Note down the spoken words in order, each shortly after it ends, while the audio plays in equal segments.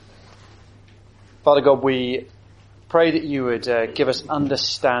Father God, we pray that you would give us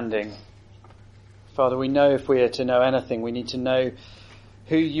understanding. Father, we know if we are to know anything, we need to know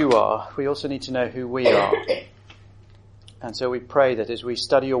who you are. We also need to know who we are. And so we pray that as we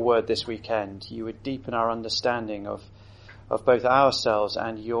study your word this weekend, you would deepen our understanding of both ourselves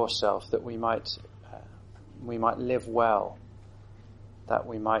and yourself, that we might live well, that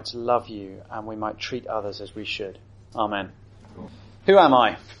we might love you, and we might treat others as we should. Amen. Who am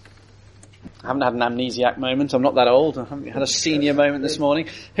I? I haven't had an amnesiac moment. I'm not that old. I haven't had a senior moment this morning.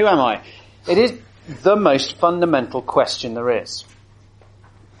 Who am I? It is the most fundamental question there is.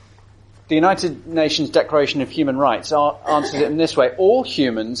 The United Nations Declaration of Human Rights answers it in this way. All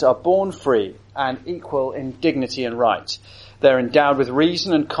humans are born free and equal in dignity and right. They're endowed with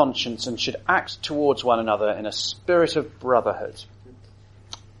reason and conscience and should act towards one another in a spirit of brotherhood.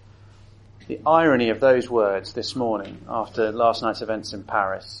 The irony of those words this morning, after last night's events in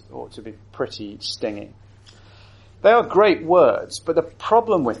Paris, ought to be pretty stinging. They are great words, but the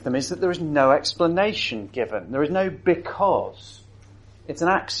problem with them is that there is no explanation given. There is no because. It's an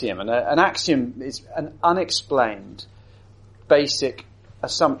axiom, and an axiom is an unexplained, basic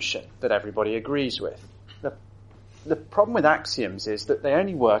assumption that everybody agrees with. The problem with axioms is that they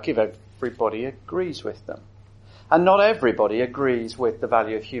only work if everybody agrees with them. And not everybody agrees with the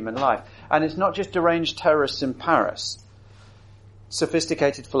value of human life. And it's not just deranged terrorists in Paris.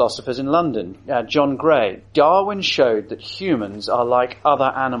 Sophisticated philosophers in London. John Gray. Darwin showed that humans are like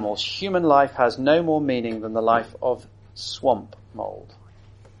other animals. Human life has no more meaning than the life of swamp mould.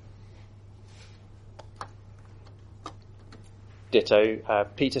 Ditto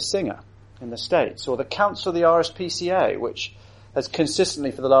Peter Singer in the States. Or the Council of the RSPCA, which has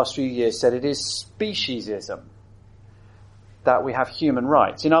consistently for the last few years said it is speciesism that we have human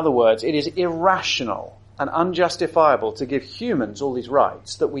rights. In other words, it is irrational and unjustifiable to give humans all these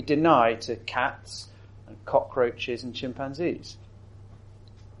rights that we deny to cats and cockroaches and chimpanzees.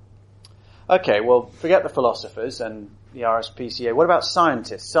 Okay, well, forget the philosophers and the RSPCA. What about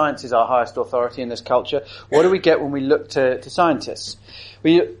scientists? Science is our highest authority in this culture. What do we get when we look to scientists?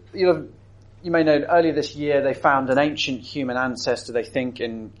 You may know earlier this year they found an ancient human ancestor, they think,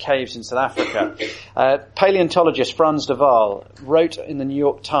 in caves in South Africa. Paleontologist Frans de Waal wrote in the New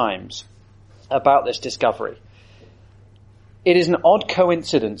York Times about this discovery. It is an odd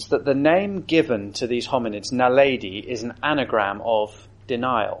coincidence that the name given to these hominids, Naledi, is an anagram of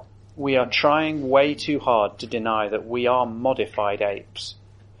denial. We are trying way too hard to deny that we are modified apes.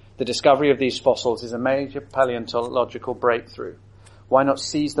 The discovery of these fossils is a major paleontological breakthrough. Why not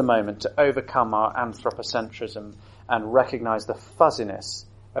seize the moment to overcome our anthropocentrism and recognize the fuzziness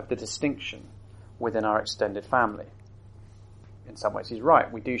of the distinction within our extended family? In some ways he's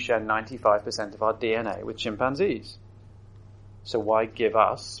right. We do share 95% of our DNA with chimpanzees. So why give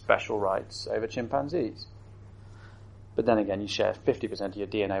us special rights over chimpanzees? But then again, you share 50% of your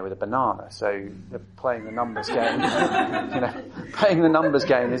DNA with a banana, so playing the numbers game, playing the numbers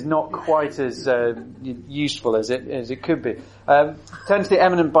game is not quite as useful as it could be. Turn to the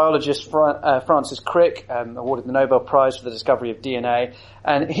eminent biologist Francis Crick, awarded the Nobel Prize for the discovery of DNA,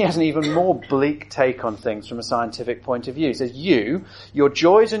 and he has an even more bleak take on things from a scientific point of view. He says, your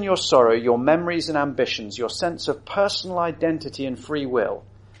joys and your sorrow, your memories and ambitions, your sense of personal identity and free will,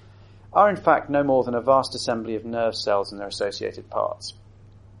 are in fact no more than a vast assembly of nerve cells and their associated parts.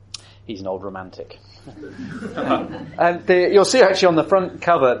 He's an old romantic. And you'll see actually on the front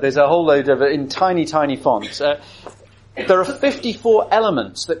cover, there's a whole load of it in tiny, tiny fonts. There are 54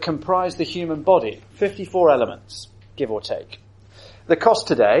 elements that comprise the human body. 54 elements, give or take. The cost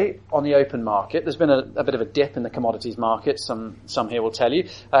today on the open market, there's been a bit of a dip in the commodities market, some here will tell you.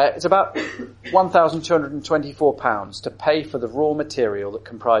 It's about £1,224 to pay for the raw material that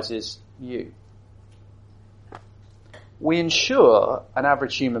comprises you. We insure an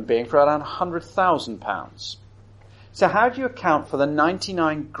average human being for around £100,000. So how do you account for the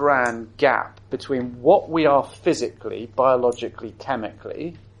 99 grand gap between what we are physically, biologically,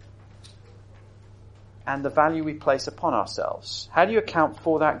 chemically, and the value we place upon ourselves? How do you account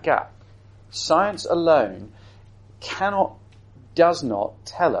for that gap? Science alone does not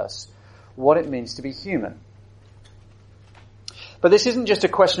tell us what it means to be human. But this isn't just a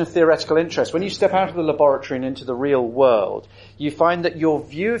question of theoretical interest. When you step out of the laboratory and into the real world, you find that your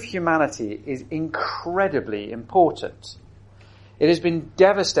view of humanity is incredibly important. It has been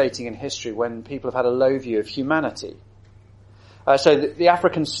devastating in history when people have had a low view of humanity. So the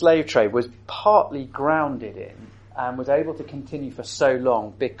African slave trade was partly grounded in and was able to continue for so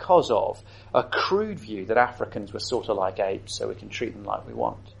long because of a crude view that Africans were sort of like apes, so we can treat them like we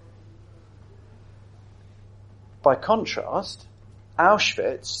want. By contrast,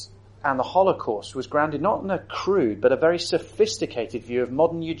 Auschwitz and the Holocaust was grounded not in a crude but a very sophisticated view of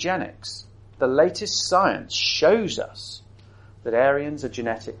modern eugenics. The latest science shows us that Aryans are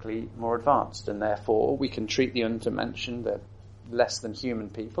genetically more advanced, and therefore we can treat the undimensioned, the less than human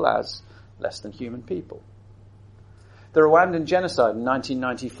people, as less than human people. The Rwandan genocide in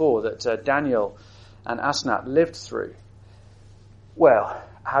 1994 that Daniel and Asnat lived through, well,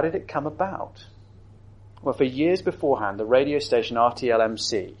 how did it come about? Well, for years beforehand, the radio station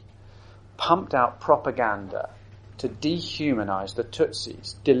RTLMC pumped out propaganda to dehumanize the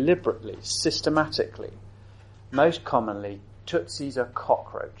Tutsis deliberately, systematically. Most commonly, Tutsis are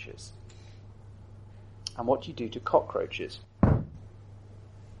cockroaches. And what do you do to cockroaches?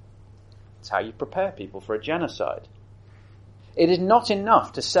 It's how you prepare people for a genocide. It is not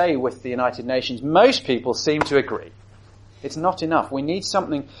enough to say with the United Nations, most people seem to agree. It's not enough. We need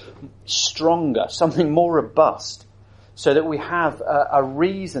something stronger, something more robust, so that we have a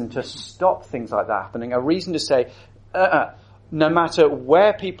reason to stop things like that happening, a reason to say, no matter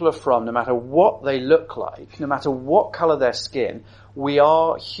where people are from, no matter what they look like, no matter what colour their skin, we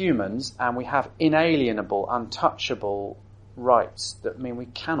are humans and we have inalienable, untouchable rights that mean we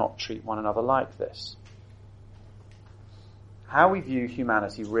cannot treat one another like this. How we view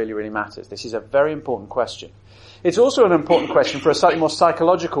humanity really, really matters. This is a very important question. It's also an important question for a slightly more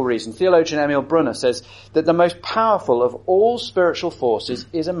psychological reason. Theologian Emil Brunner says that the most powerful of all spiritual forces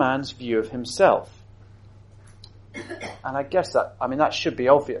is a man's view of himself. And I guess that should be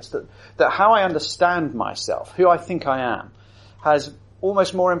obvious, that how I understand myself, who I think I am, has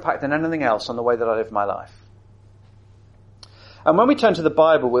almost more impact than anything else on the way that I live my life. And when we turn to the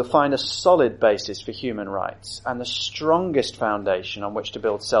Bible, we'll find a solid basis for human rights and the strongest foundation on which to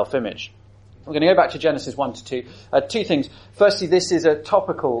build self-image. We're going to go back to Genesis 1 to 2. Two things. Firstly, this is a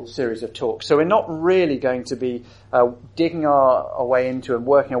topical series of talks, so we're not really going to be digging our way into and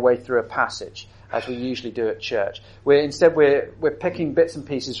working our way through a passage as we usually do at church. Instead, we're picking bits and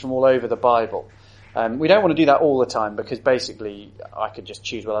pieces from all over the Bible. We don't want to do that all the time because basically I could just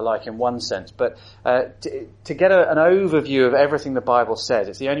choose what I like in one sense. But to get an overview of everything the Bible says,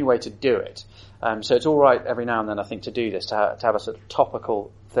 it's the only way to do it. So it's all right every now and then, I think, to do this, to have a sort of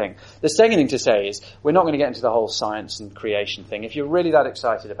topical thing. The second thing to say is we're not going to get into the whole science and creation thing. If you're really that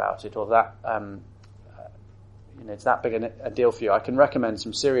excited about it or that it's that big a deal for you, I can recommend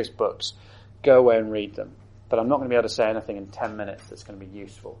some serious books. Go away and read them. But I'm not going to be able to say anything in 10 minutes that's going to be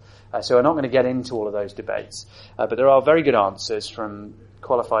useful. So we're not going to get into all of those debates. But there are very good answers from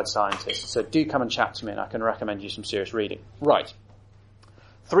qualified scientists. So do come and chat to me and I can recommend you some serious reading. Right.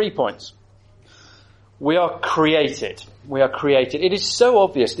 3 points. We are created. We are created. It is so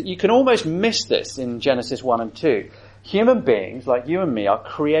obvious that you can almost miss this in Genesis 1 and 2. Human beings, like you and me, are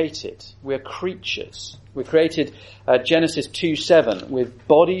created. We're creatures. We're created, Genesis 2:7, with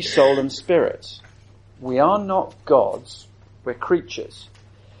body, soul and spirit. We are not gods, we're creatures.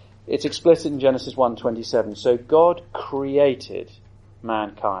 It's explicit in Genesis 1:27. So God created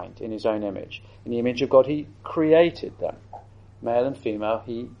mankind in his own image. In the image of God, he created them. Male and female,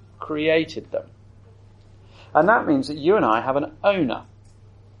 he created them. And that means that you and I have an owner.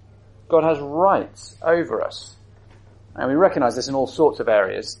 God has rights over us. And we recognise this in all sorts of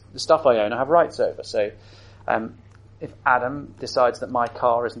areas. The stuff I own, I have rights over. So if Adam decides that my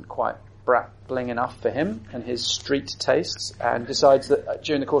car isn't quite bling enough for him and his street tastes, and decides that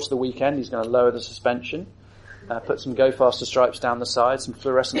during the course of the weekend he's going to lower the suspension, put some Go Faster stripes down the side, some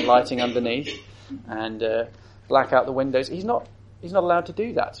fluorescent lighting underneath, and black out the windows, he's not allowed to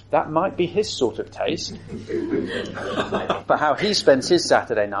do that. That might be his sort of taste. But how he spends his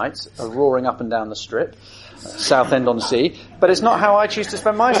Saturday nights are roaring up and down the strip, Southend-on-Sea, but it's not how I choose to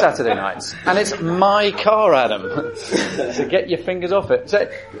spend my Saturday nights. And it's my car, Adam. So get your fingers off it.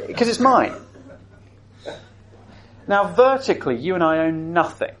 Because it's mine. Now, vertically, you and I own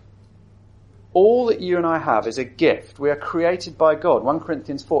nothing. All that you and I have is a gift. We are created by God. 1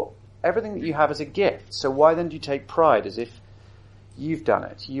 Corinthians 4. Everything that you have is a gift. So why then do you take pride as if you've done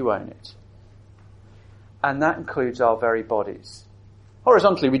it, you own it? And that includes our very bodies.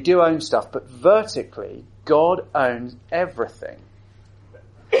 Horizontally, we do own stuff, but vertically, God owns everything.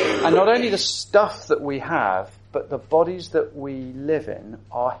 And not only the stuff that we have, but the bodies that we live in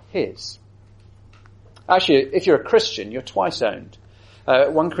are his. Actually, if you're a Christian, you're twice owned.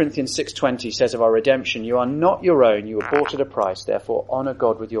 1 Corinthians 6:20 says of our redemption, you are not your own, you were bought at a price, therefore honour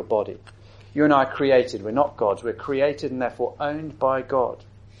God with your body. You and I are created, we're not gods, we're created and therefore owned by God.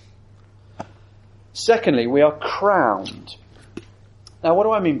 Secondly, we are crowned. Now, what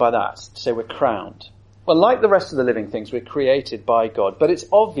do I mean by that, to say we're crowned? Well, like the rest of the living things, we're created by God. But it's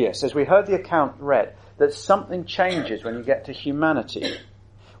obvious, as we heard the account read, that something changes when you get to humanity.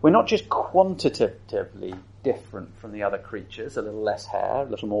 We're not just quantitatively different from the other creatures, a little less hair, a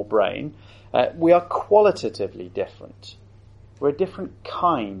little more brain. We are qualitatively different. We're a different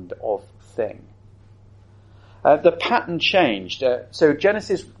kind of thing. The pattern changed. So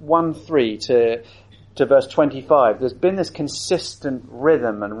Genesis 1:3 to verse 25, there's been this consistent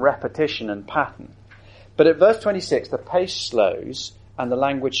rhythm and repetition and pattern. But at verse 26, the pace slows and the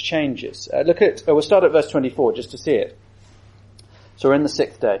language changes. We'll start at verse 24 just to see it. So we're in the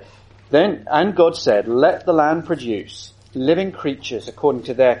 6th day. And God said, let the land produce living creatures according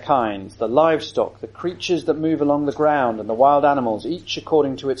to their kinds, the livestock, the creatures that move along the ground, and the wild animals, each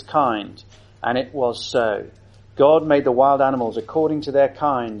according to its kind. And it was so. God made the wild animals according to their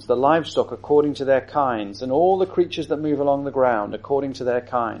kinds, the livestock according to their kinds, and all the creatures that move along the ground according to their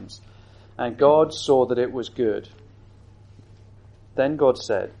kinds. And God saw that it was good. Then God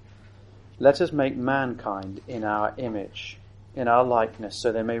said, let us make mankind in our image, in our likeness,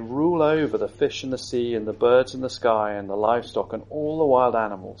 so they may rule over the fish in the sea and the birds in the sky and the livestock and all the wild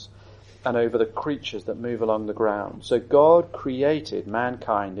animals and over the creatures that move along the ground. So God created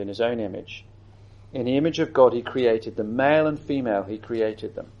mankind in his own image. In the image of God he created them, male and female he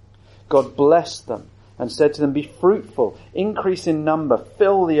created them. God blessed them and said to them, be fruitful, increase in number,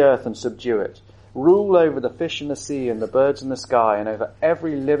 fill the earth and subdue it. Rule over the fish in the sea and the birds in the sky and over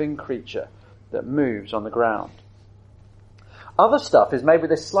every living creature that moves on the ground. Other stuff is maybe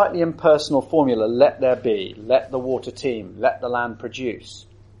this slightly impersonal formula, let there be, let the water teem, let the land produce.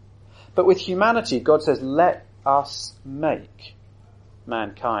 But with humanity, God says, let us make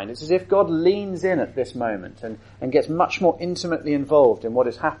mankind. It's as if God leans in at this moment and gets much more intimately involved in what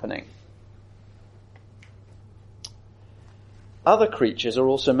is happening. Other creatures are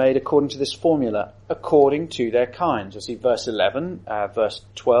also made according to this formula, according to their kinds. You'll see verse 11, verse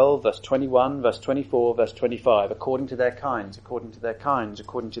 12, verse 21, verse 24, verse 25, according to their kinds, according to their kinds,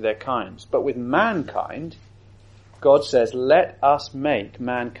 according to their kinds. But with mankind, God says, let us make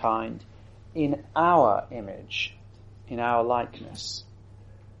mankind in our image, in our likeness.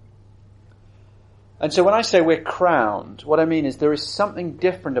 And so when I say we're crowned, what I mean is there is something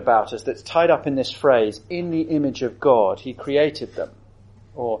different about us that's tied up in this phrase, in the image of God, he created them.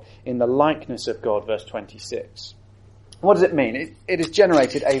 Or in the likeness of God, verse 26. What does it mean? It has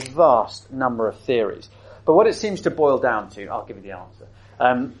generated a vast number of theories. But what it seems to boil down to, I'll give you the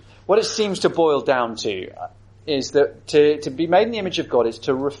answer. What it seems to boil down to is that to be made in the image of God is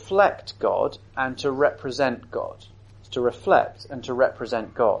to reflect God and to represent God. It's to reflect and to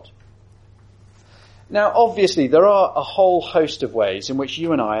represent God. Now, obviously, there are a whole host of ways in which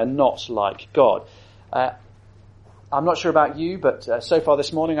you and I are not like God. I'm not sure about you, but so far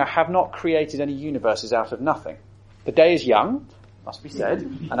this morning I have not created any universes out of nothing. The day is young, must be said,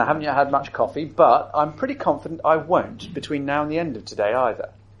 and I haven't yet had much coffee, but I'm pretty confident I won't between now and the end of today either.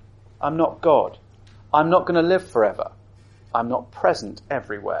 I'm not God. I'm not going to live forever. I'm not present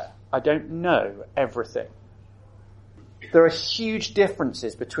everywhere. I don't know everything. There are huge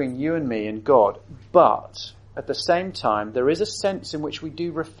differences between you and me and God, but at the same time, there is a sense in which we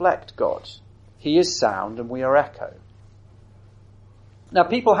do reflect God. He is sound and we are echo. Now,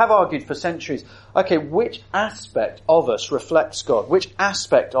 people have argued for centuries, okay, which aspect of us reflects God? Which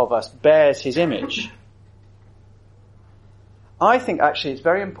aspect of us bears his image? I think actually it's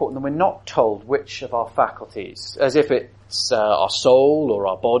very important that we're not told which of our faculties, as if it's our soul or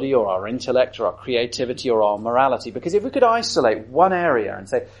our body or our intellect or our creativity or our morality. Because if we could isolate one area and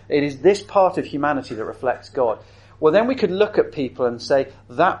say it is this part of humanity that reflects God, well then we could look at people and say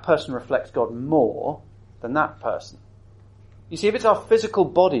that person reflects God more than that person. You see, if it's our physical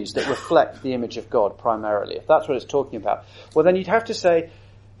bodies that reflect the image of God primarily, if that's what it's talking about, well then you'd have to say,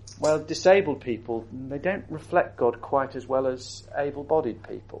 well, disabled people, they don't reflect God quite as well as able-bodied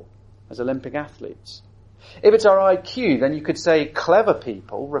people, as Olympic athletes. If it's our IQ, then you could say clever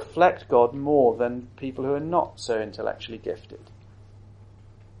people reflect God more than people who are not so intellectually gifted.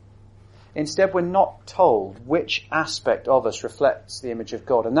 Instead, we're not told which aspect of us reflects the image of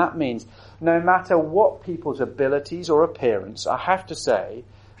God. And that means no matter what people's abilities or appearance, I have to say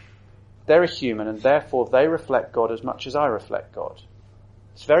they're a human and therefore they reflect God as much as I reflect God.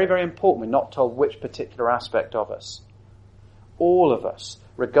 It's very, very important we're not told which particular aspect of us. All of us,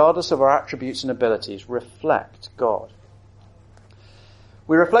 regardless of our attributes and abilities, reflect God.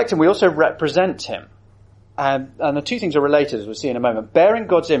 We reflect him, we also represent him. And the two things are related, as we'll see in a moment. Bearing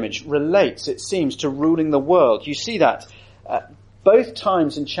God's image relates, it seems, to ruling the world. You see that both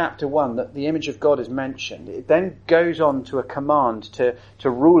times in chapter 1 that the image of God is mentioned. It then goes on to a command to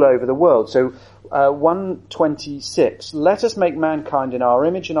rule over the world. So 1:26, let us make mankind in our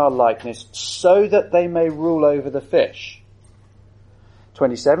image and our likeness so that they may rule over the fish.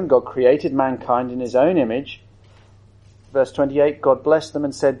 27, God created mankind in his own image. Verse 28, God blessed them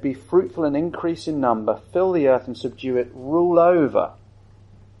and said, be fruitful and increase in number, fill the earth and subdue it, rule over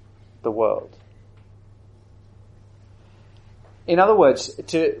the world. In other words,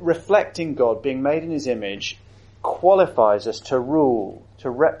 to reflecting God, being made in his image, qualifies us to rule, to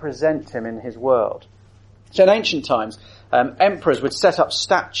represent him in his world. So in ancient times, emperors would set up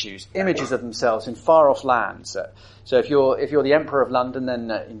statues, images of themselves in far-off lands. So if you're the Emperor of London,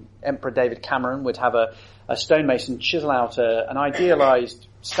 then Emperor David Cameron would have a stonemason chisel out an idealised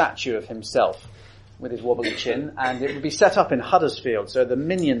statue of himself with his wobbly chin, and it would be set up in Huddersfield, so the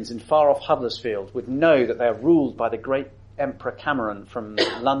minions in far-off Huddersfield would know that they are ruled by the great Emperor Cameron from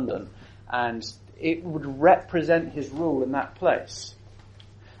London, and it would represent his rule in that place.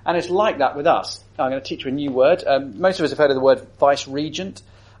 And it's like that with us. I'm going to teach you a new word. Most of us have heard of the word vice-regent.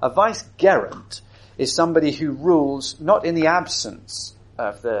 A vice-gerent is somebody who rules not in the absence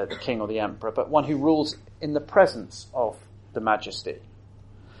of the king or the emperor, but one who rules in the presence of the majesty.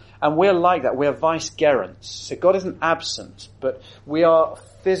 And we're like that. We're vice-gerents. So God isn't absent, but we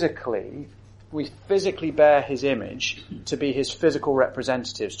physically bear his image to be his physical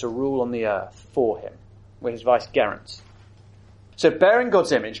representatives, to rule on the earth for him. We're his vice-gerents. So bearing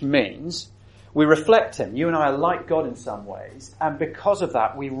God's image means we reflect him. You and I are like God in some ways, and because of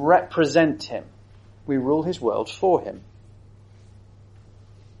that, we represent him. We rule his world for him.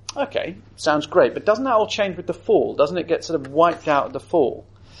 Okay, sounds great, but doesn't that all change with the fall? Doesn't it get sort of wiped out at the fall?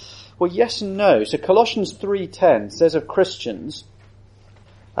 Well, yes and no. So Colossians 3:10 says of Christians,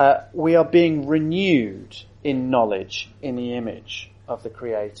 we are being renewed in knowledge in the image of the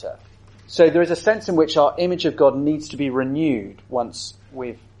Creator. So there is a sense in which our image of God needs to be renewed once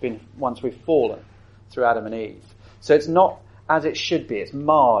we've fallen through Adam and Eve. So it's not as it should be. It's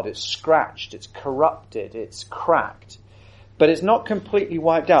marred, it's scratched, it's corrupted, it's cracked. But it's not completely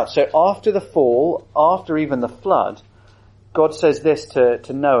wiped out. So after the fall, after even the flood, God says this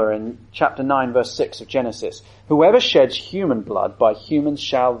to Noah in chapter 9 verse 6 of Genesis. Whoever sheds human blood, by humans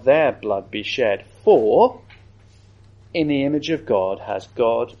shall their blood be shed. For in the image of God has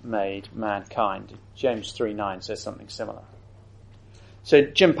God made mankind. James 3:9 says something similar. So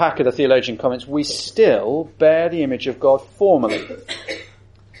Jim Packer, the theologian, comments, we still bear the image of God formally.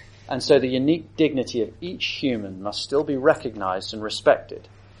 And so the unique dignity of each human must still be recognized and respected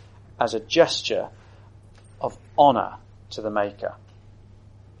as a gesture of honor to the Maker.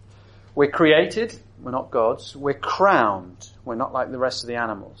 We're created, we're not gods. We're crowned, we're not like the rest of the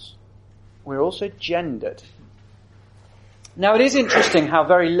animals. We're also gendered. Now it is interesting how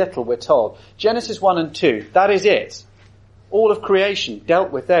very little we're told. Genesis 1 and 2, that is it. All of creation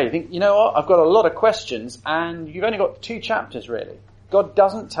dealt with there. You think, you know what, I've got a lot of questions and you've only got 2 chapters really. God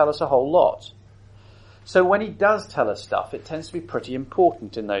doesn't tell us a whole lot. So when he does tell us stuff, it tends to be pretty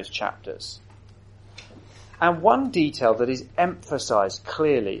important in those chapters. And one detail that is emphasized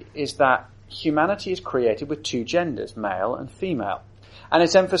clearly is that humanity is created with 2 genders, male and female. And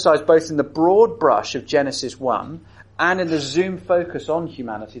it's emphasized both in the broad brush of Genesis 1 and in the zoom focus on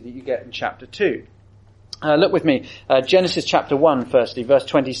humanity that you get in chapter 2. Look with me, Genesis chapter 1 firstly, verse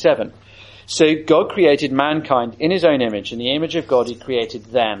 27. So God created mankind in his own image. In the image of God he created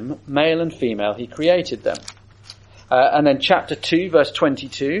them, male and female, he created them. And then chapter 2, verse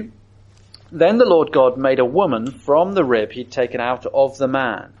 22. Then the Lord God made a woman from the rib he'd taken out of the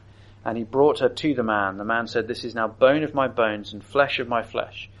man, and he brought her to the man. The man said, this is now bone of my bones and flesh of my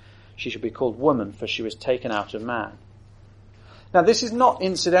flesh. She shall be called woman, for she was taken out of man. Now this is not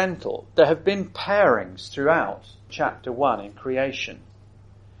incidental. There have been pairings throughout chapter 1 in creation.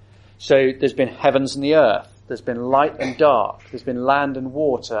 So there's been heavens and the earth, there's been light and dark, there's been land and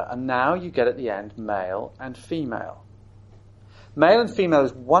water, and now you get at the end male and female. Male and female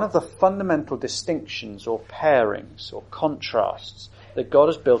is one of the fundamental distinctions or pairings or contrasts that God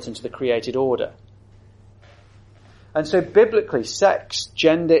has built into the created order. And so biblically, sex,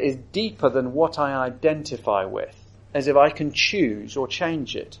 gender is deeper than what I identify with, as if I can choose or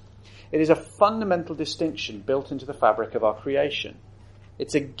change it. It is a fundamental distinction built into the fabric of our creation.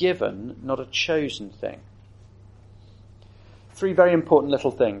 It's a given, not a chosen thing. 3 very important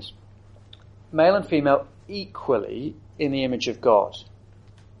little things. Male and female equally in the image of God.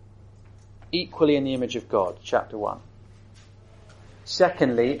 Equally in the image of God, chapter 1.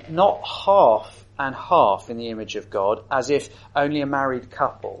 Secondly, not half and half in the image of God, as if only a married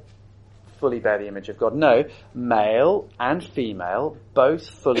couple fully bear the image of God. No, male and female both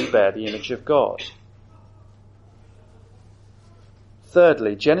fully bear the image of God.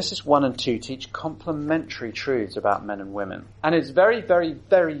 Thirdly, Genesis 1 and 2 teach complementary truths about men and women. And it's very, very,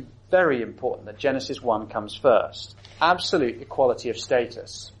 very very important that Genesis 1 comes first. Absolute equality of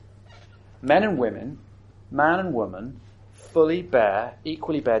status. Men and women, man and woman, equally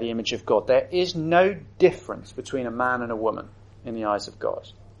bear the image of God. There is no difference between a man and a woman in the eyes of God.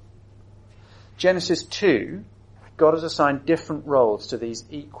 Genesis 2, God has assigned different roles to these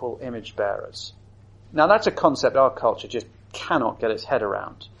equal image bearers. Now that's a concept our culture just cannot get its head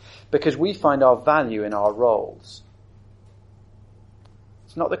around, because we find our value in our roles.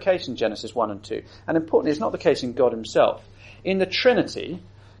 It's not the case in Genesis 1 and 2. And importantly, it's not the case in God himself. In the Trinity,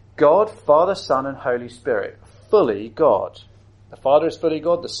 God, Father, Son, and Holy Spirit, fully God. The Father is fully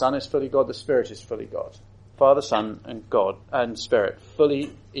God, the Son is fully God, the Spirit is fully God. Father, Son, and God, and Spirit,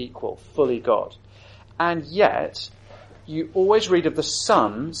 fully equal, fully God. And yet, you always read of the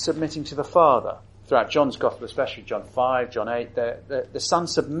Son submitting to the Father. Throughout John's Gospel, especially John 5, John 8, the Son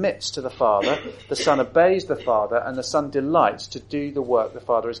submits to the Father, the Son obeys the Father, and the Son delights to do the work the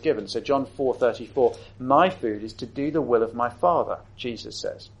Father has given. So John 4:34, my food is to do the will of my Father, Jesus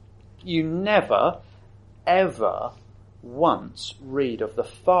says. You never, ever once read of the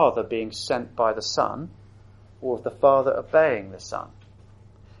Father being sent by the Son, or of the Father obeying the Son.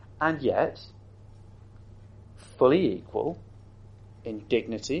 And yet, fully equal in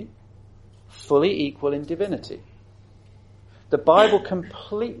dignity, fully equal in divinity. The Bible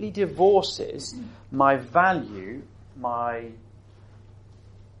completely divorces my value, my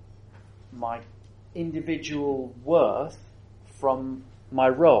individual worth from my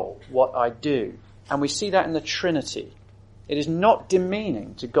role, what I do. And we see that in the Trinity. It is not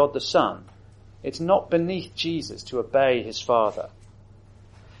demeaning to God the Son. It's not beneath Jesus to obey his Father.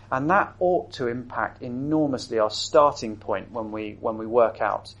 And that ought to impact enormously our starting point when we work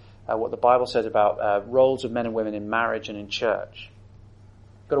out what the Bible says about roles of men and women in marriage and in church.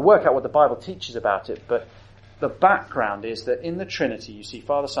 Got to work out what the Bible teaches about it, but the background is that in the Trinity you see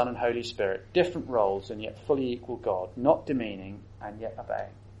Father, Son, and Holy Spirit, different roles and yet fully equal God, not demeaning and yet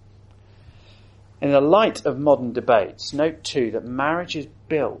obeying. In the light of modern debates, note too that marriage is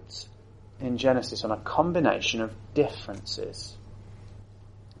built in Genesis on a combination of differences.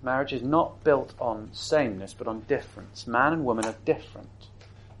 Marriage is not built on sameness, but on difference. Man and woman are different.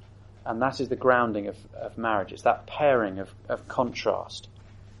 And that is the grounding of marriage. It's that pairing of contrast.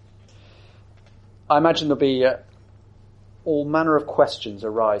 I imagine there'll be all manner of questions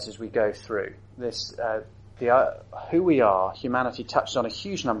arise as we go through this. Who we are, humanity touches on a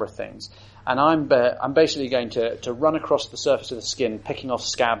huge number of things. And I'm basically going to run across the surface of the skin, picking off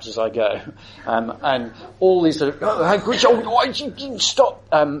scabs as I go. And all these sort of, stop.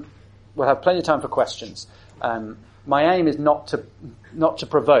 We'll have plenty of time for questions. My aim is not to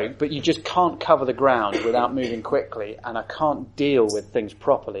provoke, but you just can't cover the ground without moving quickly, and I can't deal with things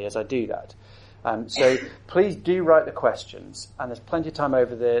properly as I do that. So please do write the questions, and there's plenty of time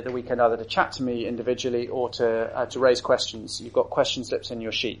over the weekend either to chat to me individually or to raise questions. You've got question slips in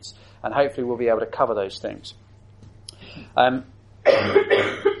your sheets, and hopefully we'll be able to cover those things.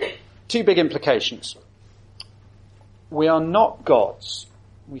 Two big implications. We are not gods.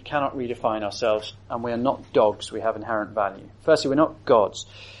 We cannot redefine ourselves, and we are not dogs. We have inherent value. Firstly, we're not gods.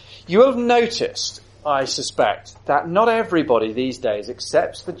 You will have noticed, I suspect, that not everybody these days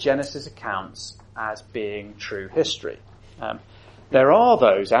accepts the Genesis accounts as being true history. There are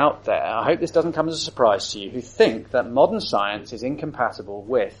those out there, I hope this doesn't come as a surprise to you, who think that modern science is incompatible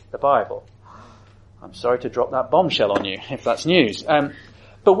with the Bible. I'm sorry to drop that bombshell on you, if that's news.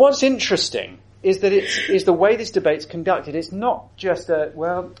 But what's interesting is that is the way this debate's conducted. It's not just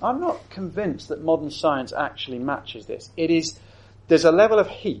I'm not convinced that modern science actually matches this. There's a level of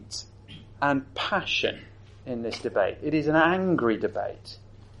heat and passion in this debate. It is an angry debate.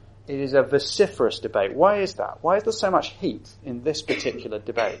 It is a vociferous debate. Why is that? Why is there so much heat in this particular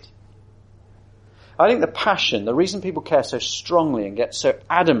debate? I think the passion, the reason people care so strongly and get so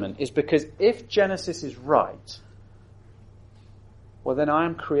adamant is because if Genesis is right, well then I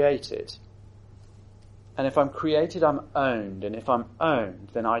am created. And if I'm created, I'm owned. And if I'm owned,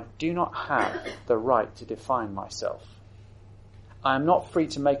 then I do not have the right to define myself. I am not free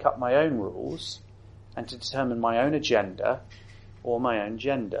to make up my own rules and to determine my own agenda or my own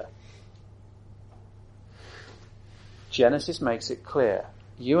gender. Genesis makes it clear.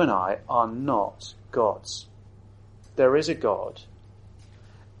 You and I are not gods. There is a God,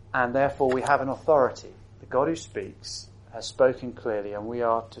 and therefore we have an authority. The God who speaks has spoken clearly, and we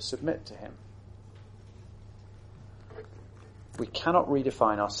are to submit to him. We cannot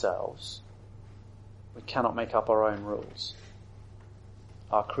redefine ourselves. We cannot make up our own rules.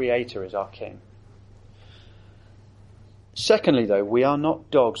 Our Creator is our King. Secondly, though, we are not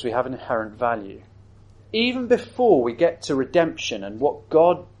dogs. We have an inherent value. Even before we get to redemption and what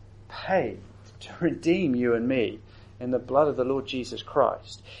God paid to redeem you and me in the blood of the Lord Jesus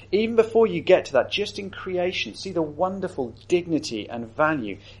Christ. Even before you get to that, just in creation, see the wonderful dignity and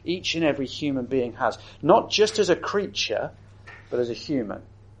value each and every human being has, not just as a creature, but as a human,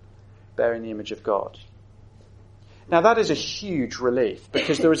 bearing the image of God. Now that is a huge relief,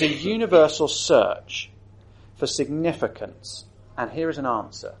 because there is a universal search for significance, and here is an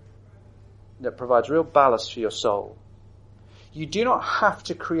answer that provides real ballast for your soul. You do not have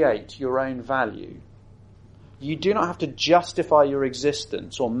to create your own value. You do not have to justify your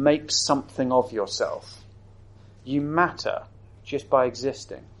existence or make something of yourself. You matter just by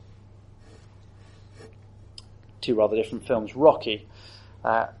existing. Two rather different films. Rocky,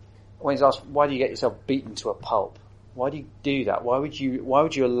 when he's asked, why do you get yourself beaten to a pulp? Why do you do that? Why would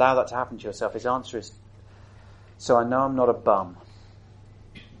you allow that to happen to yourself? His answer is, so I know I'm not a bum.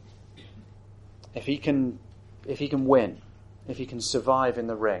 If he can win, if he can survive in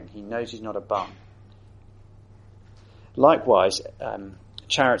the ring, he knows he's not a bum. Likewise,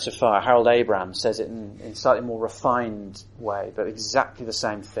 Chariots of Fire, Harold Abrahams says it in a slightly more refined way, but exactly the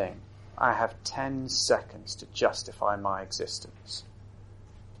same thing. I have 10 seconds to justify my existence.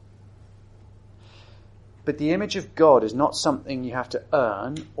 But the image of God is not something you have to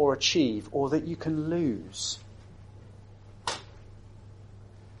earn or achieve or that you can lose.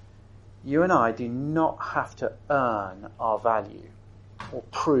 You and I do not have to earn our value or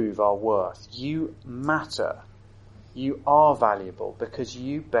prove our worth. You matter. You are valuable because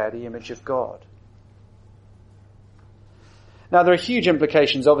you bear the image of God. Now, there are huge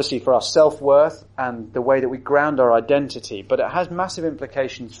implications, obviously, for our self-worth and the way that we ground our identity, but it has massive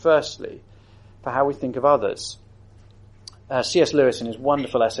implications, firstly, for how we think of others. C.S. Lewis, in his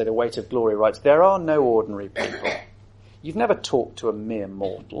wonderful essay, The Weight of Glory, writes, there are no ordinary people. You've never talked to a mere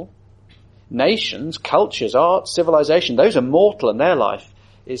mortal. Nations, cultures, art, civilization, those are mortal, and their life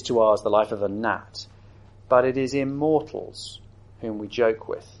is to ours the life of a gnat. But it is immortals whom we joke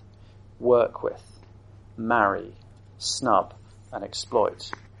with, work with, marry, snub, and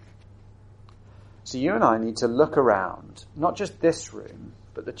exploit. So you and I need to look around, not just this room,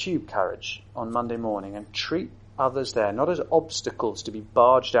 but the tube carriage on Monday morning, and treat others there not as obstacles to be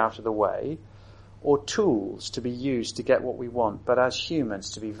barged out of the way, or tools to be used to get what we want, but as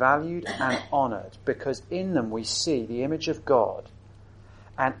humans to be valued and honoured, because in them we see the image of God.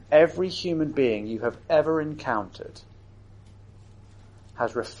 And every human being you have ever encountered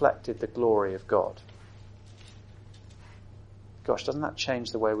has reflected the glory of God. Gosh, doesn't that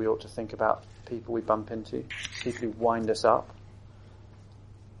change the way we ought to think about people we bump into? People who wind us up?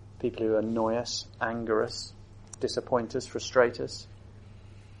 People who annoy us, anger us, disappoint us, frustrate us?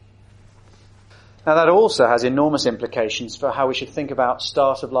 Now that also has enormous implications for how we should think about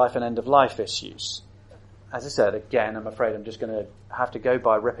start of life and end of life issues. As I said, again, I'm afraid I'm just going to have to go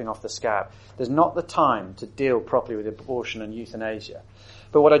by ripping off the scab. There's not the time to deal properly with abortion and euthanasia.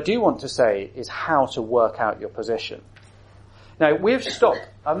 But what I do want to say is how to work out your position. Now, we've stopped,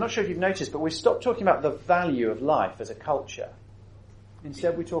 I'm not sure if you've noticed, but we've stopped talking about the value of life as a culture.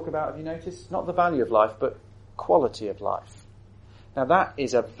 Instead, we talk about, have you noticed, not the value of life, but quality of life. Now, that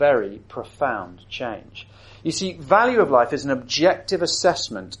is a very profound change. You see, value of life is an objective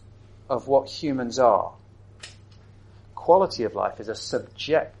assessment of what humans are. Quality of life is a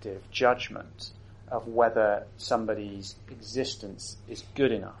subjective judgment of whether somebody's existence is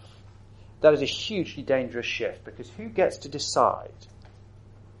good enough. That is a hugely dangerous shift, because who gets to decide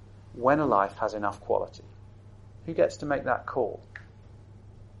when a life has enough quality? Who gets to make that call?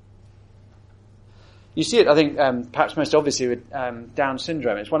 You see it, I think, perhaps most obviously with Down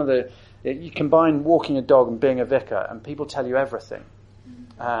syndrome. It's one of you combine walking a dog and being a vicar, and people tell you everything.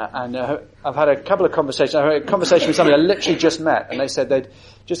 I've had a couple of conversations. I had a conversation with somebody I literally just met, and they said they'd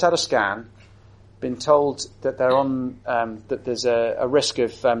just had a scan, been told that they're on that there's a risk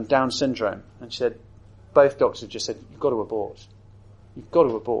of Down syndrome, and she said both doctors just said you've got to abort. You've got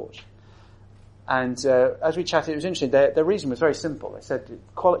to abort. And as we chatted, it was interesting. Their reason was very simple. They said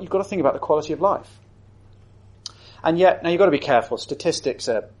you've got to think about the quality of life. And yet, now you've got to be careful. Statistics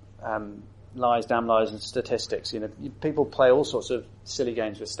are lies, damn lies, and statistics. You know, people play all sorts of silly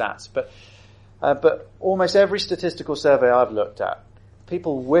games with stats, but almost every statistical survey I've looked at,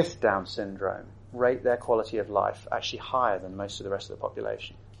 people with Down syndrome rate their quality of life actually higher than most of the rest of the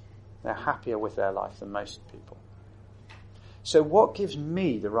population. They're happier with their life than most people. So what gives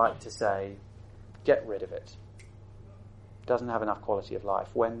me the right to say, get rid of it? Doesn't have enough quality of life.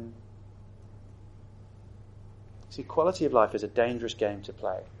 When? See, quality of life is a dangerous game to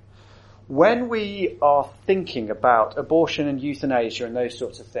play. When we are thinking about abortion and euthanasia and those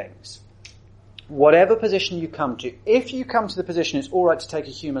sorts of things, whatever position you come to, if you come to the position it's all right to take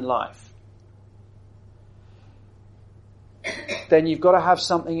a human life, then you've got to have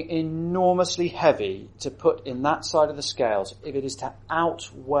something enormously heavy to put in that side of the scales if it is to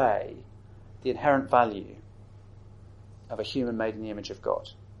outweigh the inherent value of a human made in the image of God.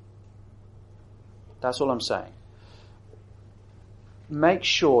 That's all I'm saying. Make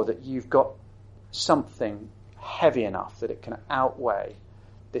sure that you've got something heavy enough that it can outweigh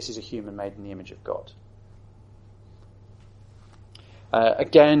this is a human made in the image of God.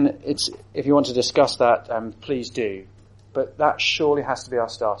 Again, if you want to discuss that, please do. But that surely has to be our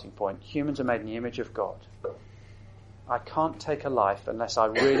starting point. Humans are made in the image of God. I can't take a life unless I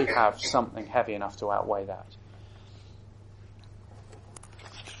really have something heavy enough to outweigh that.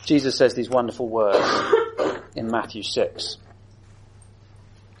 Jesus says these wonderful words in Matthew 6.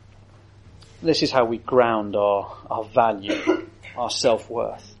 This is how we ground our value, our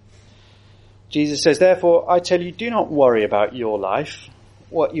self-worth. Jesus says, therefore, I tell you, do not worry about your life,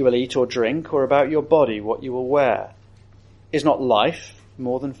 what you will eat or drink, or about your body, what you will wear. Is not life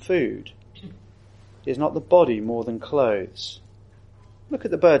more than food? Is not the body more than clothes? Look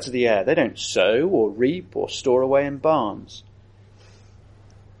at the birds of the air. They don't sow or reap or store away in barns.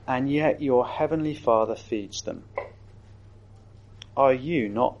 And yet your heavenly Father feeds them. Are you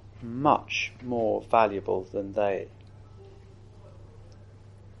not much more valuable than they?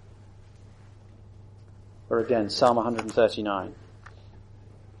 Or again, Psalm 139.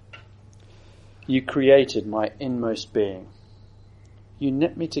 You created my inmost being. You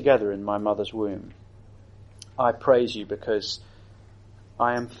knit me together in my mother's womb. I praise you because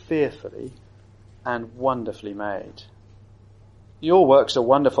I am fearfully and wonderfully made. Your works are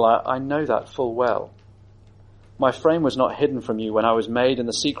wonderful. I know that full well. My frame was not hidden from you when I was made in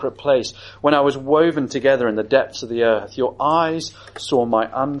the secret place, when I was woven together in the depths of the earth. Your eyes saw my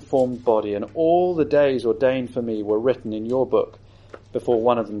unformed body, and all the days ordained for me were written in your book before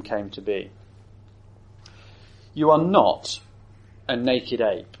one of them came to be. You are not a naked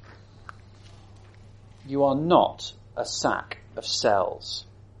ape. You are not a sack of cells.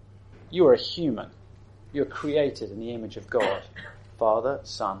 You are a human. You are created in the image of God, Father,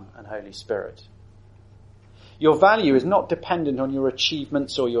 Son, and Holy Spirit. Your value is not dependent on your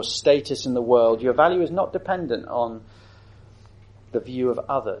achievements or your status in the world. Your value is not dependent on the view of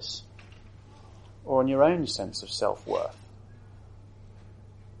others or on your own sense of self-worth.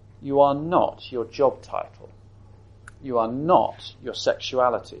 You are not your job title. You are not your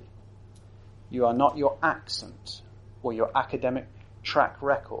sexuality. You are not your accent or your academic track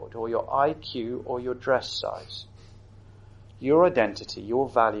record or your IQ or your dress size. Your identity, your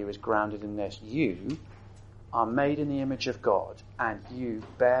value is grounded in this. You are made in the image of God and you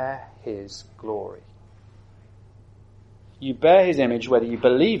bear his glory. You bear his image whether you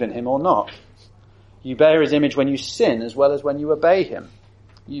believe in him or not. You bear his image when you sin as well as when you obey him.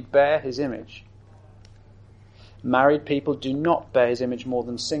 You bear his image. Married people do not bear his image more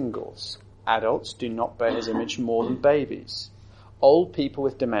than singles. Adults do not bear his image more than babies. Old people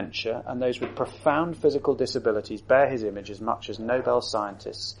with dementia and those with profound physical disabilities bear his image as much as Nobel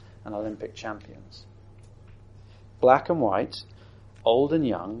scientists and Olympic champions. Black and white, old and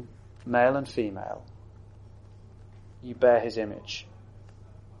young, male and female, you bear his image.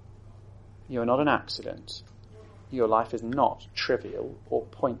 You are not an accident. Your life is not trivial or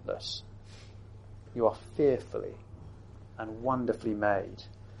pointless. You are fearfully and wonderfully made,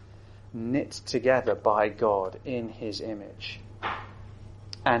 knit together by God in his image.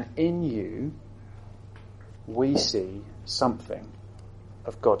 And in you, we see something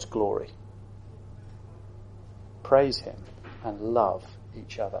of God's glory. Praise him and love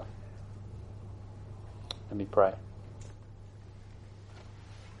each other. Let me pray.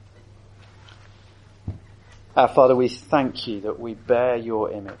 Our Father, we thank you that we bear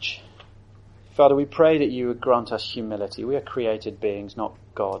your image. Father, we pray that you would grant us humility. We are created beings, not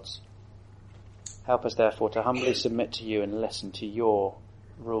gods. Help us, therefore, to humbly submit to you and listen to your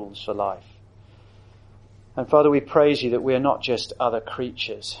rules for life. And Father, we praise you that we are not just other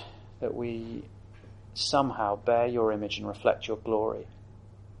creatures, that we somehow bear your image and reflect your glory.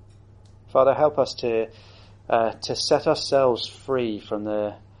 Father, help us to set ourselves free from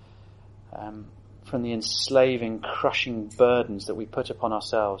the enslaving, crushing burdens that we put upon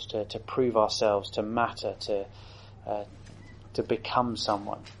ourselves to prove ourselves, to matter, to become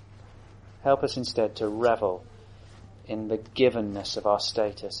someone. Help us instead to revel in the givenness of our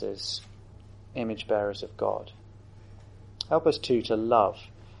status as image bearers of God. Help us too to love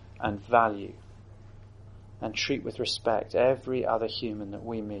and value and treat with respect every other human that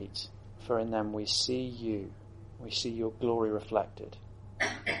we meet, for in them we see you, we see your glory reflected.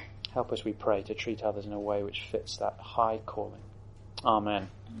 Help us, we pray, to treat others in a way which fits that high calling. Amen.